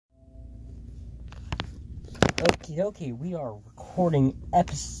Okie dokie, we are recording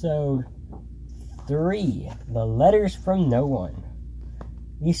episode 3, The Letters from No One.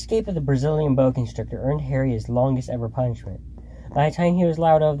 The escape of the Brazilian boa constrictor earned Harry his longest ever punishment. By the time he was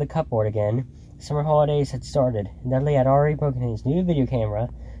allowed over the cupboard again, the summer holidays had started, and Dudley had already broken his new video camera,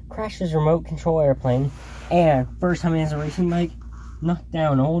 crashed his remote control airplane, and, first time in his racing bike, knocked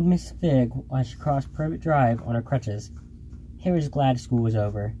down old Miss Fig while she crossed Privet Drive on her crutches. Harry was glad school was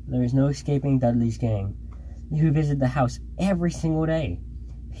over. There was no escaping Dudley's gang, who visited the house every single day.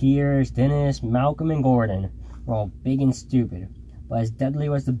 Piers, Dennis, Malcolm, and Gordon were all big and stupid, but as Dudley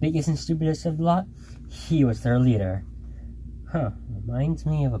was the biggest and stupidest of the lot, he was their leader. Reminds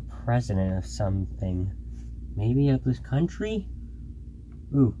me of a president of something. Maybe of this country?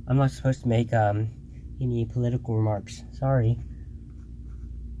 Ooh, I'm not supposed to make any political remarks. Sorry.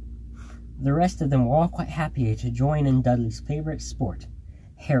 The rest of them were all quite happy to join in Dudley's favorite sport,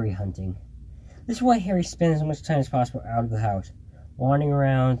 Harry hunting. This is why Harry spends as much time as possible out of the house, wandering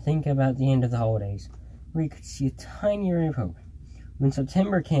around, thinking about the end of the holidays, where he could see a tiny ray of hope. When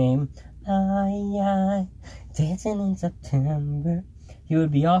September came, dancing in September, he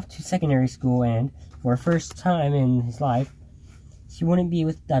would be off to secondary school and, for the first time in his life, he wouldn't be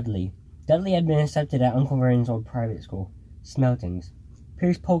with Dudley. Dudley had been accepted at Uncle Vernon's old private school, Smeltings.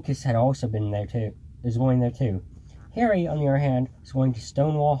 Piers Polkiss had also been there too. Was going there too. Harry, on the other hand, was going to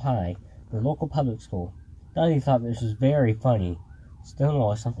Stonewall High, the local public school. Dudley thought this was very funny.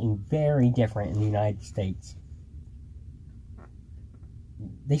 Stonewall is something very different in the United States.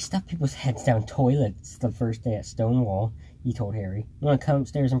 They stuff people's heads down toilets the first day at Stonewall, he told Harry. Want to come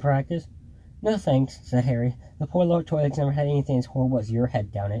upstairs and practice? No thanks, said Harry. The poor lower toilets never had anything as horrible as your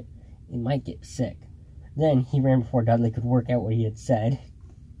head down it. It might get sick. Then he ran before Dudley could work out what he had said.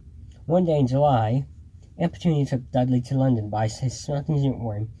 One day in July, Aunt Petunia took Dudley to London by his Smeltings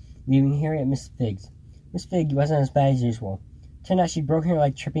uniform, leaving Harry at Miss Fig's. Miss Fig wasn't as bad as usual. Turned out she'd broken her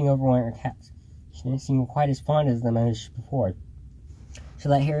leg tripping over one of her cats. She didn't seem quite as fond of them as before. She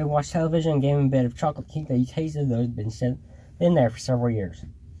let Harry watch television and gave him a bit of chocolate cake that he tasted, though it had been there for several years.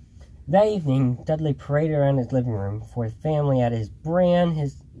 That evening, Dudley paraded around his living room for the family at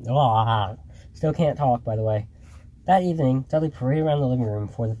still can't talk, by the way. That evening, Dudley paraded around the living room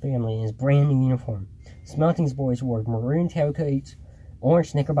for the family in his brand new uniform. Smeltings boys wore maroon tailcoats,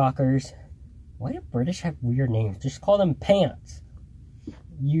 orange knickerbockers. Why do British have weird names? Just call them pants.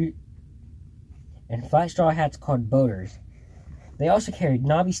 And flat straw hats called boaters. They also carried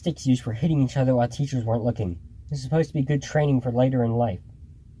knobby sticks used for hitting each other while teachers weren't looking. This is supposed to be good training for later in life.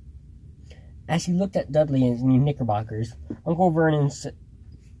 As he looked at Dudley in his new knickerbockers, Uncle Vernon said,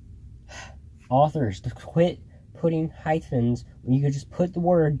 authors, to quit putting hyphens when you could just put the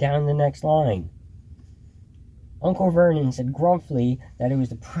word down the next line. Uncle Vernon said gruffly that it was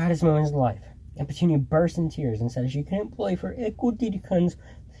the proudest moment of his life, and Petunia burst in tears and said she couldn't play for equal didicons.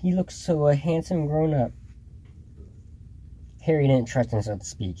 He looked so handsome and grown up. Harry didn't trust himself to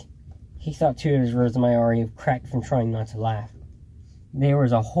speak. He thought two of his ribs might already have cracked from trying not to laugh. There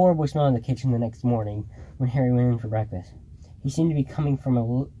was a horrible smell in the kitchen the next morning when Harry went in for breakfast. He seemed to be coming from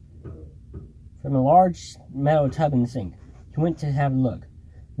a large metal tub in the sink. He went to have a look.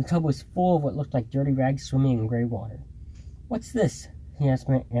 The tub was full of what looked like dirty rags swimming in gray water. "What's this?" he asked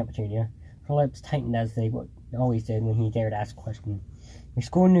Aunt Petunia. Her lips tightened as they always did when he dared ask a question.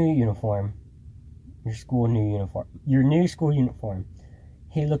 Your new school uniform.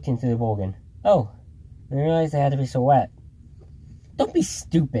 He looked into the bowl again. Oh, I didn't realize they had to be so wet. Don't be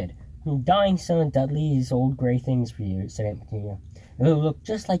stupid. I'm dyeing some of Dudley's old gray things for you, said Aunt Petunia. It'll look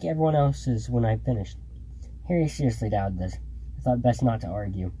just like everyone else's when I've finished. Harry seriously doubted this. I thought best not to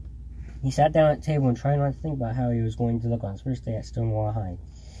argue. He sat down at the table and tried not to think about how he was going to look on his first day at Stonewall High.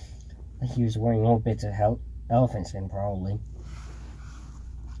 Like he was wearing old bits of elephant skin, probably.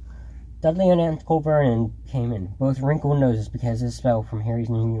 Dudley and Uncle Vernon came in, both wrinkled noses because of the smell from Harry's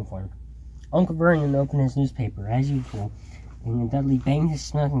new uniform. Uncle Vernon opened his newspaper, as usual, and Dudley banged his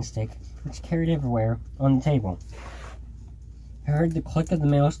smelting stick, which carried everywhere, on the table. He heard the click of the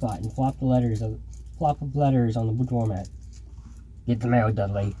mail slot and flop of letters on the doormat. Get the mail,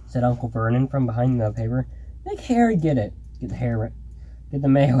 Dudley, said Uncle Vernon from behind the paper. Make Harry get it. Get the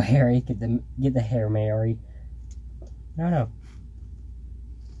mail, Harry. Get the hair, Mary. No.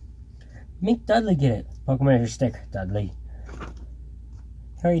 Make Dudley get it. Poke him with your stick, Dudley.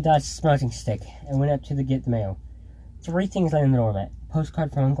 Harry dodged the smelting stick and went up to get the mail. 3 things lay on the doormat. A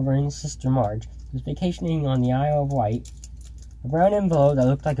postcard from Uncle Vernon's sister Marge, who was vacationing on the Isle of Wight, a brown envelope that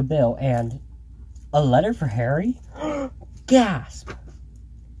looked like a bill, and a letter for Harry? Gasp!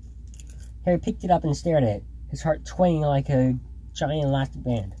 Harry picked it up and stared at it, his heart twanging like a giant elastic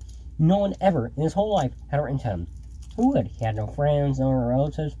band. No one ever in his whole life had written to him. Who would? He had no friends, no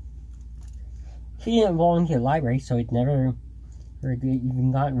relatives. He didn't belong to the library, so he'd never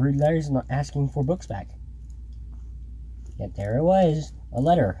even got rude letters asking for books back. Yet there it was, a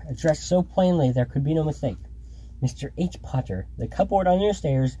letter, addressed so plainly there could be no mistake. Mr. H. Potter, the cupboard under the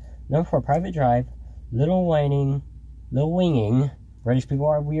stairs, known for a private drive, Little Winging, British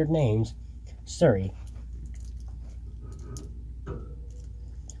people have weird names, Surrey.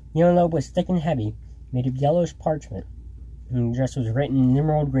 The envelope was thick and heavy, made of yellowish parchment, and the address was written in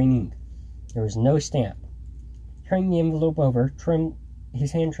emerald green ink. There was no stamp. Turning the envelope over,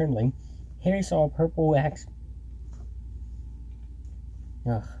 his hand trembling, Harry saw a purple wax.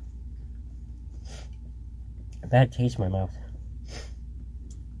 Ugh. A bad taste in my mouth.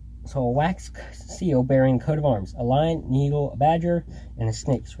 Saw a wax seal bearing a coat of arms, a lion, an eagle, a badger, and a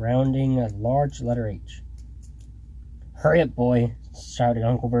snake surrounding a large letter H. "Hurry up, boy," shouted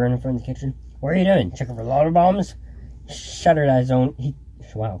Uncle Vernon from the kitchen. "What are you doing? Checking for water bombs?" He shuddered at his own. He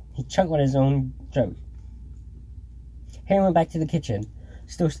chuckled at his own joke. Harry went back to the kitchen,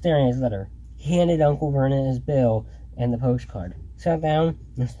 still staring at his letter. He handed Uncle Vernon his bill and the postcard, sat down,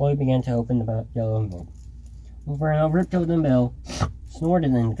 and slowly began to open the yellow envelope. Uncle Vernon ripped open the bill,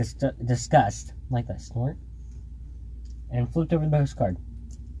 snorted in disgust, like that snort, and flipped over the postcard.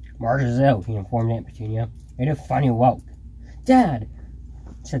 "Marge is ill," he informed Aunt Petunia. "It is funny woke." "Dad!"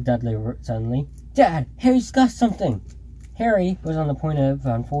 said Dudley suddenly. "Dad! Harry's got something!" Harry was on the point of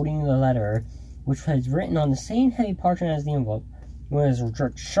unfolding the letter, which was written on the same heavy parchment as the envelope, when it was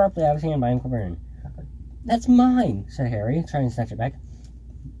jerked sharply out of his hand by Uncle Vernon. "That's mine," said Harry, trying to snatch it back.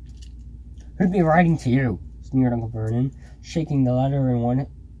 "Who'd be writing to you?" sneered Uncle Vernon, shaking the letter in one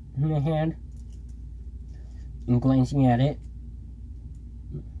hand and glancing at it.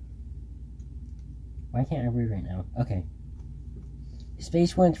 Why can't I read right now? Okay. His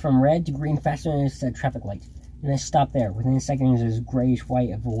face went from red to green faster than a traffic light, and I stopped there. Within seconds, it was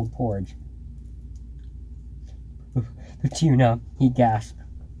grayish-white of old porridge. "Petunia," he gasped.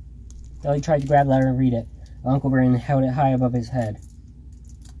 Dudley tried to grab the letter and read it, but Uncle Vernon held it high above his head.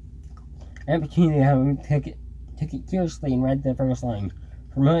 Aunt Petunia took it curiously and read the first line.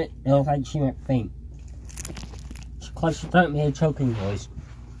 For a moment, it looked like she went faint. She clutched her throat and made a choking noise.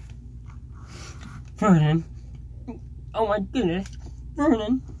 "Vernon! Oh my goodness!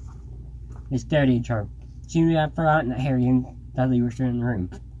 Vernon!" He stared at each other. Seemed to have forgotten that Harry and Dudley were still in the room.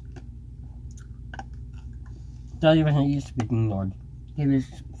 Dudley wasn't used to being ignored. He gave his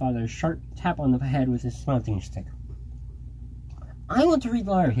father a sharp tap on the head with his smelting stick. "I want to read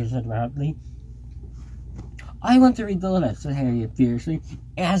the letter," he said loudly. "I want to read the letter," said Harry fiercely,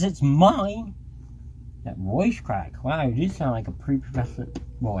 "as it's mine." That voice crack. Wow, you do sound like a prepubescent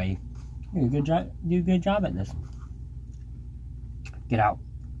boy. You do a good job at this. "Get out,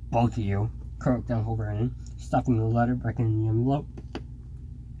 both of you," croaked Uncle Vernon, stuffing the letter back in the envelope.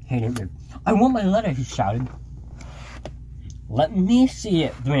 Harry didn't move. "I want my letter," he shouted. "Let me see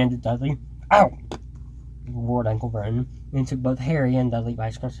it," demanded Dudley. "Out!" roared Uncle Vernon, and took both Harry and Dudley by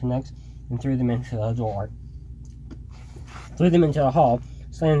scruffs necks and threw them into the door. Threw them into the hall,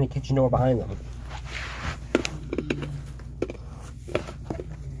 slamming the kitchen door behind them.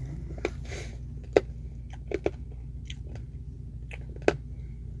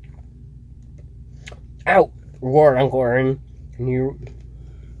 "Out!" roared Uncle Vernon.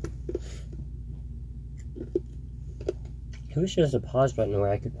 I wish there was a pause button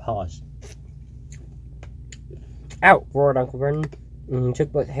where I could pause. "Out!" roared Uncle Vernon, and he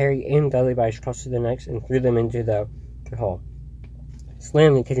took both Harry and Dudley by scruffs of their necks and threw them into the hall,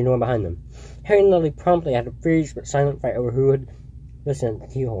 slamming the kitchen door behind them. Harry and Dudley promptly had a fierce but silent fight over who would listen at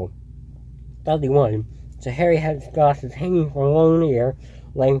the keyhole. Dudley won, so Harry had his glasses hanging from one ear,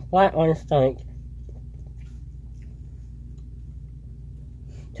 laying flat on his stomach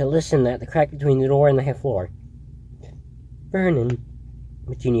to listen at the crack between the door and the floor. "Vernon,"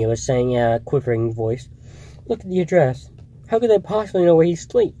 Petunia was saying in a quivering voice, "look at the address. How could they possibly know where he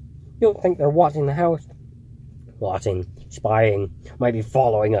sleeps? You don't think they're watching the house?" "Watching, spying, might be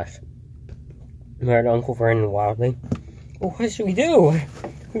following us," murmured Uncle Vernon wildly. "Well, what should we do,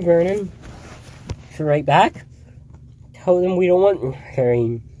 Vernon? Should we write back? Tell them we don't want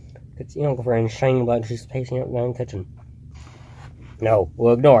Harry." Could see Uncle Vernon shining blood just pacing up and down the kitchen. "No,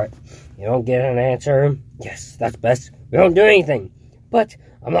 we'll ignore it. You don't get an answer. Yes, that's best. We don't do anything. But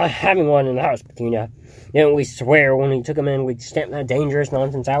I'm not having one in the house, Petunia. Didn't we swear when we took him in we'd stamp that dangerous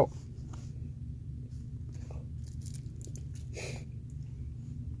nonsense out?"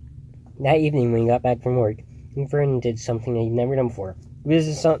 That evening, when he got back from work, Vernon did something he'd never done before. He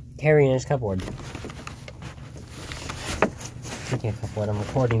visited Harry in his cupboard. speaking of cupboard, I'm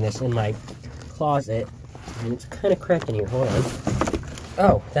recording this in my closet, and it's kind of cracked in here. Hold on.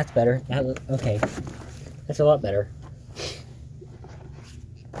 Oh, that's better. Okay. That's a lot better.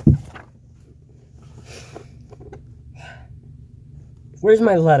 "Where's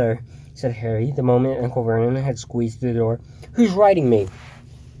my letter?" said Harry, the moment Uncle Vernon had squeezed through the door. "Who's writing me?"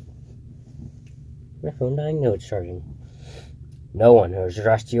 "My phone dying? No, it's charging." "No one. It was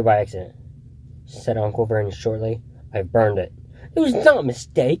addressed to you by accident," said Uncle Vernon shortly. "I've burned it." "It was not a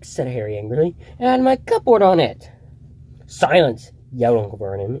mistake," said Harry angrily. "It had my cupboard on it." "Silence!" yelled Uncle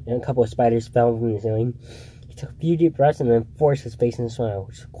Vernon, and a couple of spiders fell from the ceiling. He took a few deep breaths and then forced his face in a smile,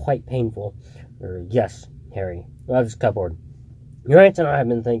 which was quite painful. "Yes, Harry, I love this cupboard. Your aunt and I have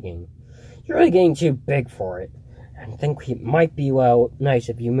been thinking. You're really getting too big for it. I think it might be, nice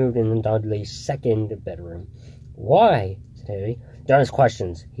if you moved in Dudley's second bedroom." "Why?" said Harry. "Don't ask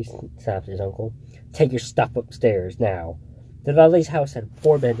questions," he snapped at his uncle. "Take your stuff upstairs, now." The Dudley's house had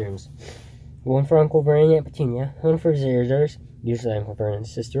 4 bedrooms. One for Uncle Vernon and Petunia, one for visitors, usually Uncle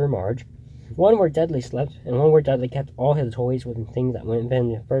Vernon's sister Marge, one where Dudley slept, and one where Dudley kept all his toys and things that wouldn't have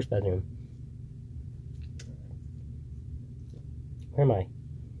been in the first bedroom. Where am I? It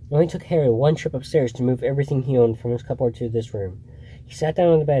only took Harry one trip upstairs to move everything he owned from his cupboard to this room. He sat down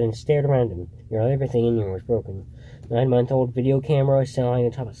on the bed and stared around him. Nearly everything in here was broken. 9-month-old video camera lying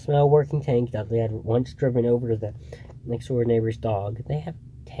atop a small working tank Dudley had once driven over to the next-door neighbor's dog. They have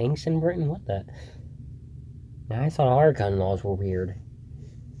tanks in Britain? What the? I thought our gun laws were weird.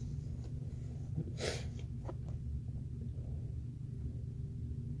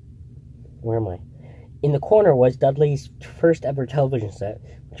 Where am I? In the corner was Dudley's first ever television set,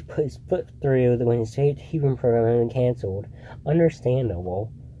 which put his foot through when his TV program had been cancelled.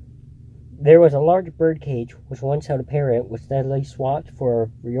 Understandable. There was a large birdcage, which once held a parrot, which Dudley swapped for a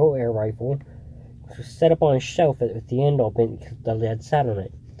real air rifle, which was set up on a shelf with the end all bent because Dudley had sat on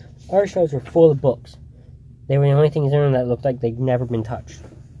it. Our shelves were full of books. They were the only things in them that looked like they'd never been touched.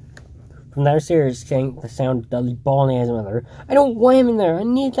 From downstairs came the sound of Dudley bawling at his mother. "I don't want him in there. I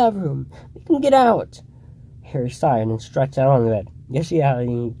need that room. Make him get out." Harry sighed and stretched out on the bed. Yesterday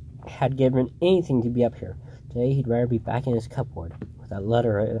he had given anything to be up here. Today he'd rather be back in his cupboard with that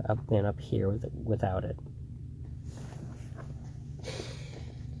letter up than up here without it.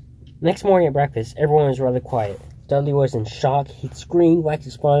 Next morning at breakfast, everyone was rather quiet. Dudley was in shock. He'd screamed, whacked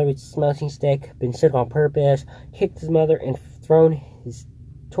his father with his smelting stick, been sick on purpose, kicked his mother, and thrown his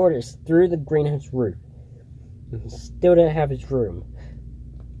tortoise through the greenhouse roof. And he still didn't have his room.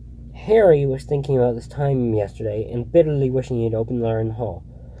 Harry was thinking about this time yesterday and bitterly wishing he had opened the letter in the hall.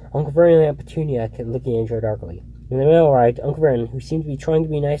 Uncle Vernon and Petunia kept looking at each other darkly. When the mail arrived, Uncle Vernon, who seemed to be trying to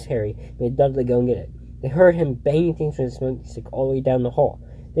be nice to Harry, made Dudley go and get it. They heard him banging things with his smoking stick all the way down the hall.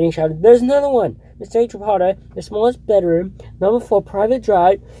 Then he shouted, "There's another one! Mr. H. Potter, the smallest bedroom, number 4, private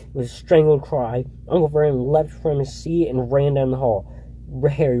drive." It was a strangled cry. Uncle Vernon leapt from his seat and ran down the hall,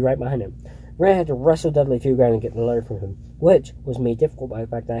 Harry right behind him. Vernon had to wrestle Dudley to the ground and get the letter from him, which was made difficult by the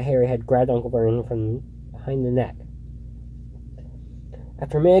fact that Harry had grabbed Uncle Vernon from behind the neck.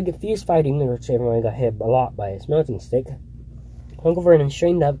 After a minute of confused fighting, in which everyone got hit a lot by a smelting stick, Uncle Vernon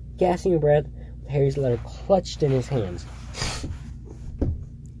straightened up, gasping for breath, with Harry's letter clutched in his hands.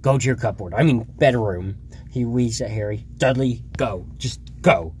 "Go to your cupboard. I mean bedroom," he wheezed at Harry. "Dudley, go. Just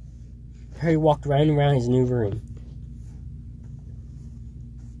go." Harry walked round and round his new room.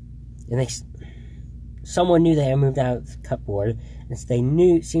 And someone knew they had moved out of the cupboard, and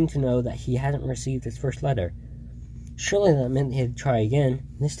they seemed to know that he hadn't received his first letter. Surely that meant he'd try again.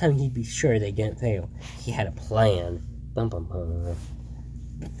 This time he'd be sure they didn't fail. He had a plan. Bum, bum, bum.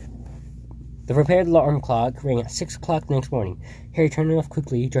 The prepared alarm clock rang at 6 o'clock the next morning. Harry turned it off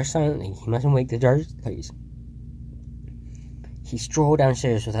quickly, dressed silently. He mustn't wake the Dursleys. He strolled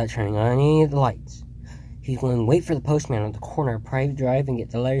downstairs without turning on any of the lights. He was going to wait for the postman at the corner of Private Drive and get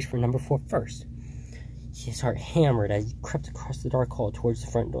the letters for number 4 first. His heart hammered as he crept across the dark hall towards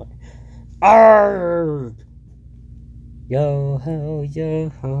the front door. Arrgh! Yo-ho,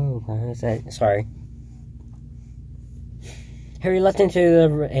 yo-ho, sorry. Harry leapt into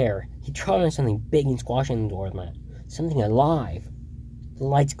the air. He trod on something big and squashed on the doormat. Something alive. The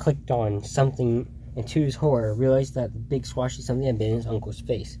lights clicked on something, and to his horror, realized that the big squashy something had been in his uncle's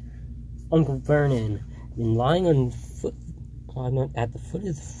face. Uncle Vernon had been lying at the foot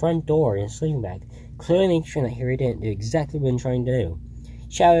of the front door in a sleeping bag, clearly making sure that Harry didn't do exactly what he was trying to do.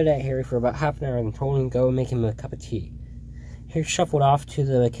 He shouted at Harry for about half an hour and told him to go and make him a cup of tea. Harry shuffled off to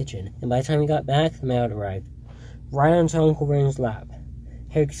the kitchen, and by the time he got back, the mail had arrived. Right onto Uncle Vernon's lap.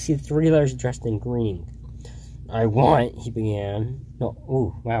 Harry could see 3 letters addressed in green. "I want," he began. No,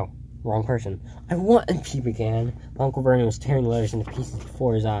 ooh, wow. Wrong person. I want, he began. Uncle Vernon was tearing the letters into pieces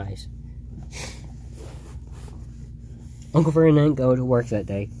before his eyes. Uncle Vernon didn't go to work that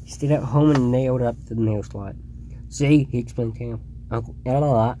day. He stayed at home and nailed up the mail slot. See, he explained to him.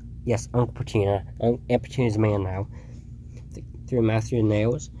 Yes, Uncle Petunia. Aunt Petunia's a man now. They threw him out through the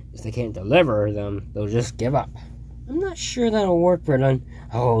nails. If they can't deliver them, they'll just give up. I'm not sure that'll work, Vernon.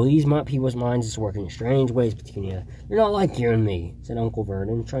 Oh, these people's minds just work in strange ways, Petunia. They're not like you and me, said Uncle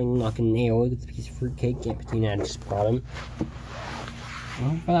Vernon, trying to knock a nail with a piece of fruitcake Aunt Petunia had just brought him. I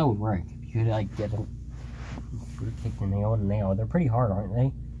wonder if that would work. If you could, get a fruitcake and nail and nail. They're pretty hard, aren't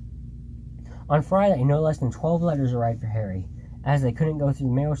they? On Friday, no less than 12 letters arrived for Harry. As they couldn't go through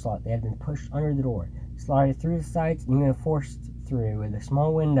the mail slot, they had been pushed under the door, slided through the sides, and even forced through with a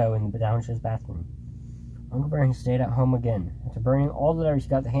small window in the downstairs bathroom. Uncle Vernon stayed at home again. After burning all the letters, he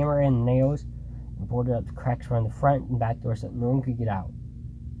got the hammer and the nails and boarded up the cracks around the front and back door so that no one could get out.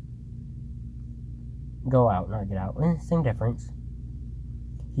 Go out, not get out. Same difference.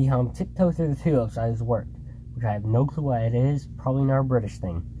 He hummed Tiptoe Through the Tulips at his work, which I have no clue what it is, probably not a British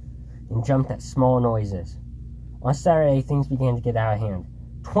thing, and jumped at small noises. On Saturday, things began to get out of hand.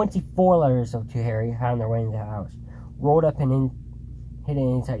 24 letters to Harry found their way into the house, rolled up and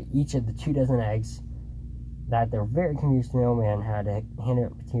hidden inside each of the 24 eggs that their very confused mailman had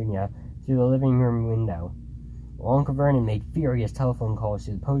handed Petunia through the living room window. While Uncle Vernon made furious telephone calls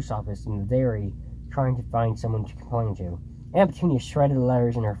to the post office and the dairy, trying to find someone to complain to. Aunt Petunia shredded the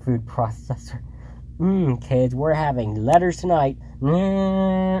letters in her food processor. Kids, we're having letters tonight.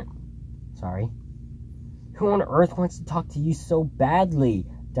 Sorry. Who on earth wants to talk to you so badly?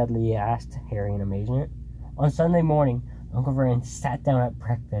 Dudley asked Harry in amazement. On Sunday morning, Uncle Vernon sat down at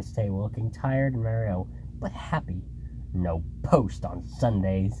breakfast table, looking tired and very ill, but happy. No post on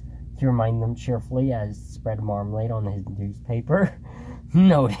Sundays, he reminded them cheerfully as he spread marmalade on his newspaper.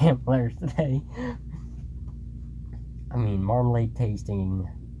 No damn letters today. I mean, marmalade tasting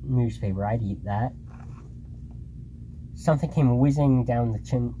newspaper, I'd eat that. Something came whizzing down the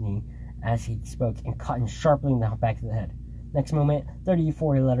chimney as he spoke and caught him sharply in the back of the head. Next moment, 30 or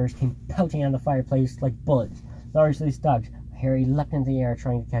 40 letters came pelting out of the fireplace like bullets, largely stuck. Harry leapt into the air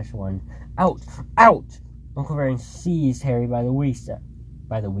trying to catch one. Out! Out! Uncle Vernon seized Harry by the waist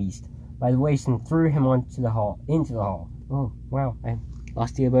and threw him into the hall. Oh, wow, I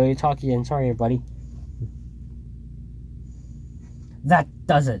lost the ability to talk again. Sorry, everybody. That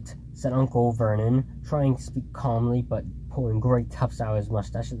does it, said Uncle Vernon, trying to speak calmly, but pulling great tufts out of his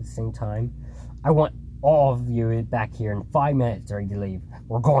mustache at the same time. I want all of you back here in 5 minutes, ready to leave.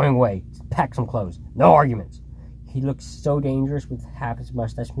 We're going away. Pack some clothes. No arguments. He looked so dangerous with half his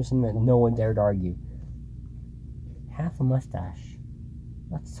mustache missing that no one dared argue. Half a mustache.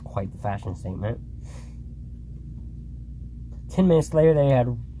 That's quite the fashion statement. 10 minutes later, they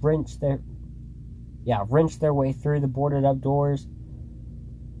had wrenched their way through the boarded up doors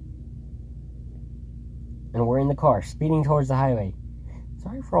and were in the car, speeding towards the highway.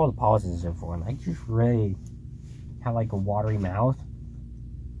 Sorry for all the pauses, everyone. I just really have like a watery mouth,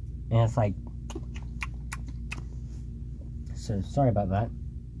 and it's like, so sorry about that.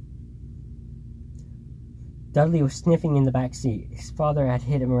 Dudley was sniffing in the back seat. His father had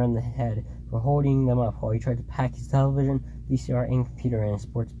hit him around the head for holding them up while he tried to pack his television, VCR, and computer in a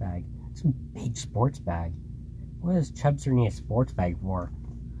sports bag. It's a big sports bag. What does Chubster need a sports bag for?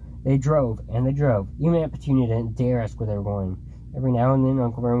 They drove, and they drove. Even Aunt Petunia didn't dare ask where they were going. Every now and then,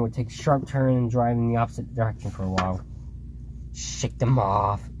 Uncle Vernon would take a sharp turn and drive in the opposite direction for a while. Shake them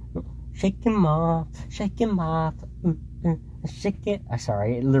off. Shake him off. Shake him off. Shake it.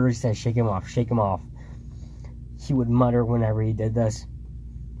 Sorry, it literally says shake him off. Shake him off. He would mutter whenever he did this.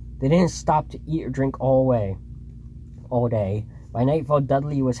 They didn't stop to eat or drink all day. By nightfall,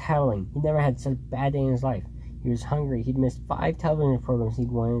 Dudley was howling. He never had such a bad day in his life. He was hungry. He'd missed 5 television programs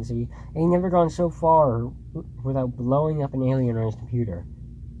he'd wanted to see, and he'd never gone so far without blowing up an alien on his computer.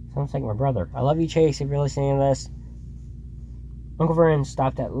 Sounds like my brother. I love you, Chase, if you're listening to this. Uncle Vernon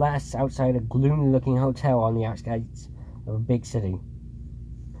stopped at last outside a gloomy-looking hotel on the outskirts of a big city.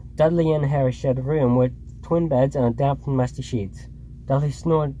 Dudley and Harry shared a room with twin beds and damp and musty sheets. Dudley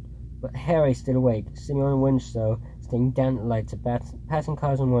snored, but Harry stayed awake, sitting on the windowsill, staring down at the lights of passing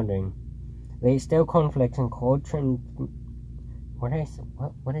cars and wondering. They ate stale cornflakes and cold What is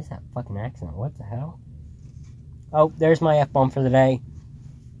that fucking accent? What the hell? Oh, there's my F-bomb for the day.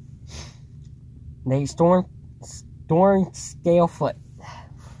 They stale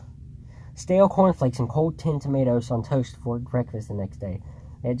cornflakes and cold tinned tomatoes on toast for breakfast the next day.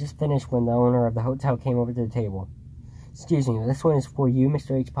 They had just finished when the owner of the hotel came over to the table. Excuse me, this one is for you,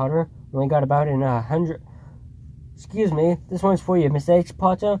 Mr. H. Potter. We only got about 100 Excuse me, this one's for you, Miss H.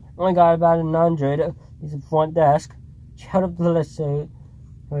 Potter. Only got about 100. He's at the front desk. She held up the list so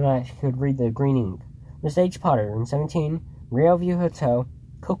that she could read the green ink. Miss H. Potter, room 17, Railview Hotel,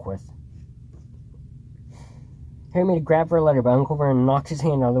 Cookworth. Harry made a grab for a letter, but Uncle Vernon knocked his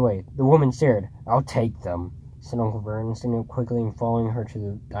hand out of the way. The woman stared. "I'll take them," said Uncle Vernon, standing up quickly and following her to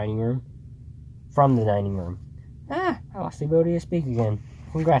the dining room. From the dining room. I lost the ability to speak again.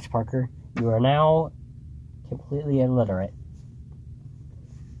 Congrats, Parker. You are now completely illiterate.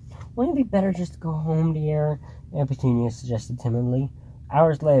 Wouldn't it be better just to go home, dear? Aunt Petunia suggested timidly.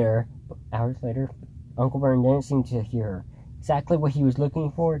 Hours later, Uncle Vernon didn't seem to hear her. Exactly what he was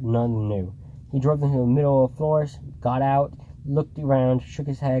looking for, none knew. He drove them to the middle of the floors, got out, looked around, shook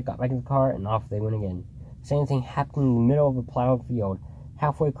his head, got back in the car, and off they went again. The same thing happened in the middle of a plowed field,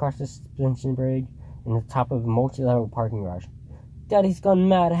 halfway across the suspension bridge, and the top of a multi-level parking garage. "Daddy's gone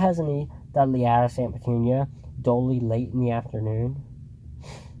mad, hasn't he?" Dudley asked Aunt Petunia, dully late in the afternoon.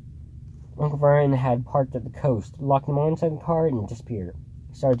 Uncle Vernon had parked at the coast, locked them all inside the car, and disappeared.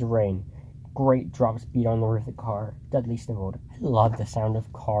 It started to rain. Great drops beat on the roof of the car. Dudley sniveled. I love the sound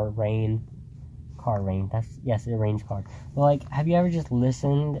of car rain. Car rain. Yes, it rains car. But, like, have you ever just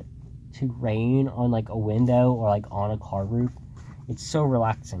listened to rain on, like, a window or, like, on a car roof? It's so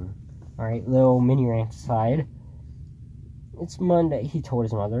relaxing. Alright, little mini rant aside. It's Monday, he told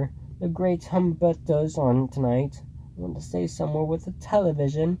his mother. The great Humberto's on tonight. I want to stay somewhere with a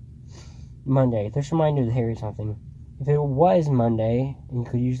television. Monday. This reminded Harry of something. If it was Monday, and you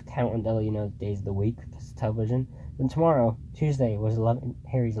could use the count on Dudley, the days of the week, because television, then tomorrow, Tuesday, was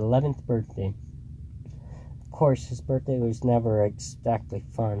Harry's 11th birthday. Of course, his birthday was never exactly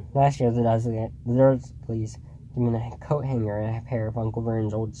fun. Last year, the Dursleys gave him a coat hanger and a pair of Uncle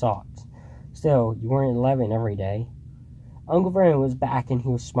Vernon's old socks. Still, you weren't 11 every day. Uncle Vernon was back, and he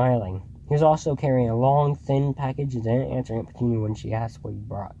was smiling. He was also carrying a long, thin package and didn't answer Aunt Petunia when she asked what he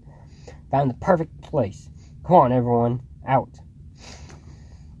brought. Found the perfect place. Come on, everyone. Out.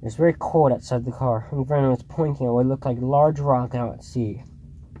 It was very cold outside the car. Uncle Vernon was pointing at what looked like a large rock out at sea.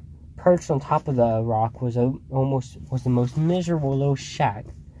 Perched on top of the rock was the most miserable little shack,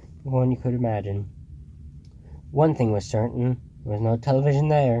 one you could imagine. One thing was certain. There was no television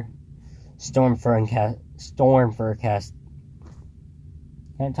there. Storm forecast.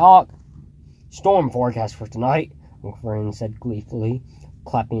 Can't talk. Storm forecast for tonight, Uncle Vernon said gleefully,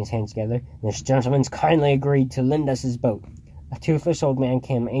 clapping his hands together. This gentleman's kindly agreed to lend us his boat. A toothless old man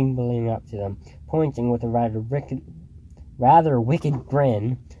came ambling up to them, pointing with a rather wicked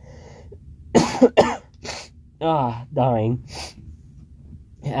grin. Dying.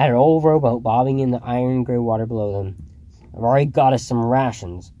 At an old rowboat bobbing in the iron-gray water below them. I've already got us some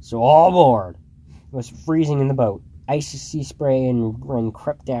rations, so all aboard. It was freezing in the boat. Icy sea spray and rain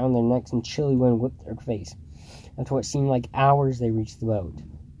crept down their necks and chilly wind whipped their face. After what seemed like hours, they reached the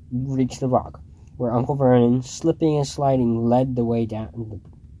rock, where Uncle Vernon, slipping and sliding, led the way down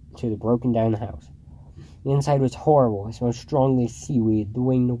to the broken-down house. The inside was horrible. It smelled strongly of seaweed. The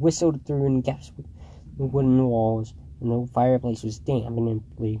wind whistled through and gasped the wooden walls, and the fireplace was damp and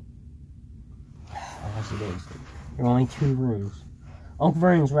empty. There were only 2 rooms. Uncle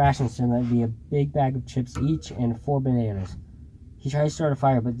Vernon's rations turned out to be a big bag of chips each and 4 bananas. He tried to start a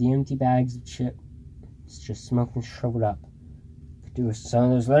fire, but the empty bags of chips just smoked and shriveled up. Could do with some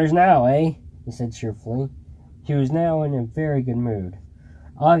of those letters now, eh? He said cheerfully. He was now in a very good mood.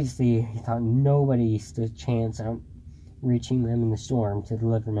 Obviously, he thought nobody stood a chance of reaching them in the storm to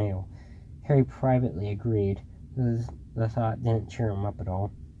deliver mail. Harry privately agreed. The thought didn't cheer him up at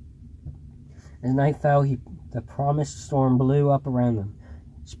all. As night fell, the promised storm blew up around them.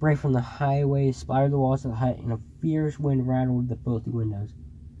 Spray from the highway splattered the walls of the hut, and a fierce wind rattled the filthy windows.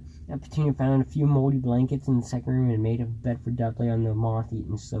 Aunt Petunia found a few moldy blankets in the second room and made a bed for Dudley on the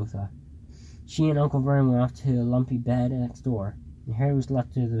moth-eaten sofa. She and Uncle Vernon went off to a lumpy bed next door, and Harry was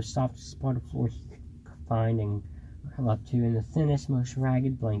left to the softest spot of floor he could find and curl up to in the thinnest, most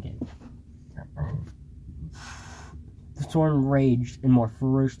ragged blanket. The storm raged, and more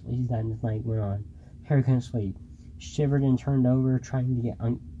ferociously as the night went on. Harry couldn't sleep. He shivered and turned over, trying to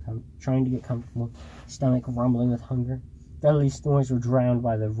get comfortable, his stomach rumbling with hunger. Dudley's snores were drowned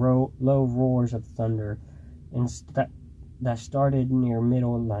by the low roars of thunder, and that started near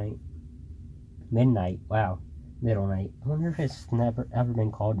midnight. Wow, middle night. I wonder if it's never ever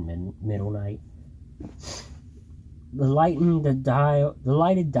been called middle night. The lighted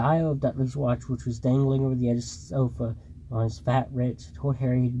dial of Dudley's watch, which was dangling over the edge of the sofa on his fat wrist, told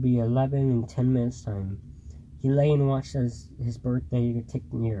Harry it'd be 11 in 10 minutes' time. He lay and watched as his birthday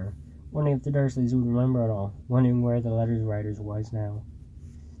ticked nearer, wondering if the Dursleys would remember it all, wondering where the letters writers was now.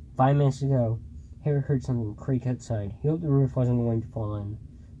 5 minutes ago, Harry heard something creak outside. He hoped the roof wasn't going to fall in,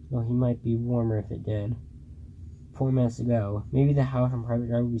 though he might be warmer if it did. 4 minutes to go. Maybe the house on Private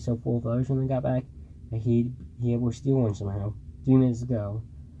Drive would be so full of others when they got back that he'd be able to steal one somehow. 3 minutes to go.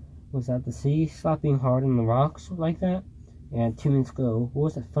 Was that the sea? Stop being hard on the rocks like that? And 2 minutes ago, what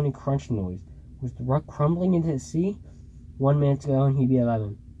was that funny crunching noise? Was the rock crumbling into the sea? 1 minute to go and he'd be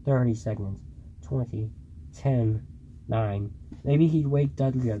 11. 30 seconds. 20. 10. 9. Maybe he'd wake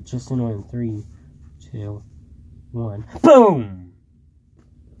Dudley up just in one. 3, 2, 1. Boom!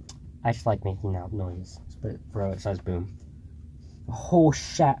 I just like making loud noises, but bro, it says boom. The whole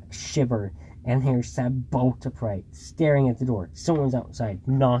shack shivered, and Harry sat bolt upright, staring at the door. Someone's outside,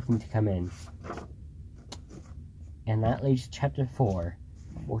 knocking to come in. And that leads to chapter 4,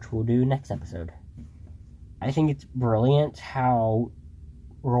 which we'll do next episode. I think it's brilliant how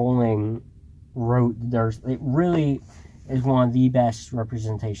Rowling wrote it really is one of the best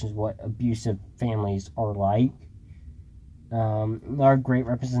representations of what abusive families are like. Another great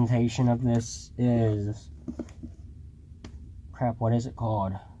representation of this is... Crap, what is it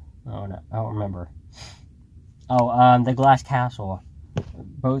called? Oh, no, I don't remember. Oh, The Glass Castle.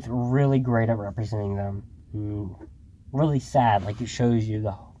 Both really great at representing them. Really sad, like it shows you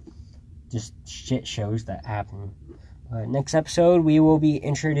the just shit shows that happen. Next episode, we will be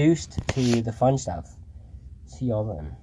introduced to the fun stuff. See y'all then.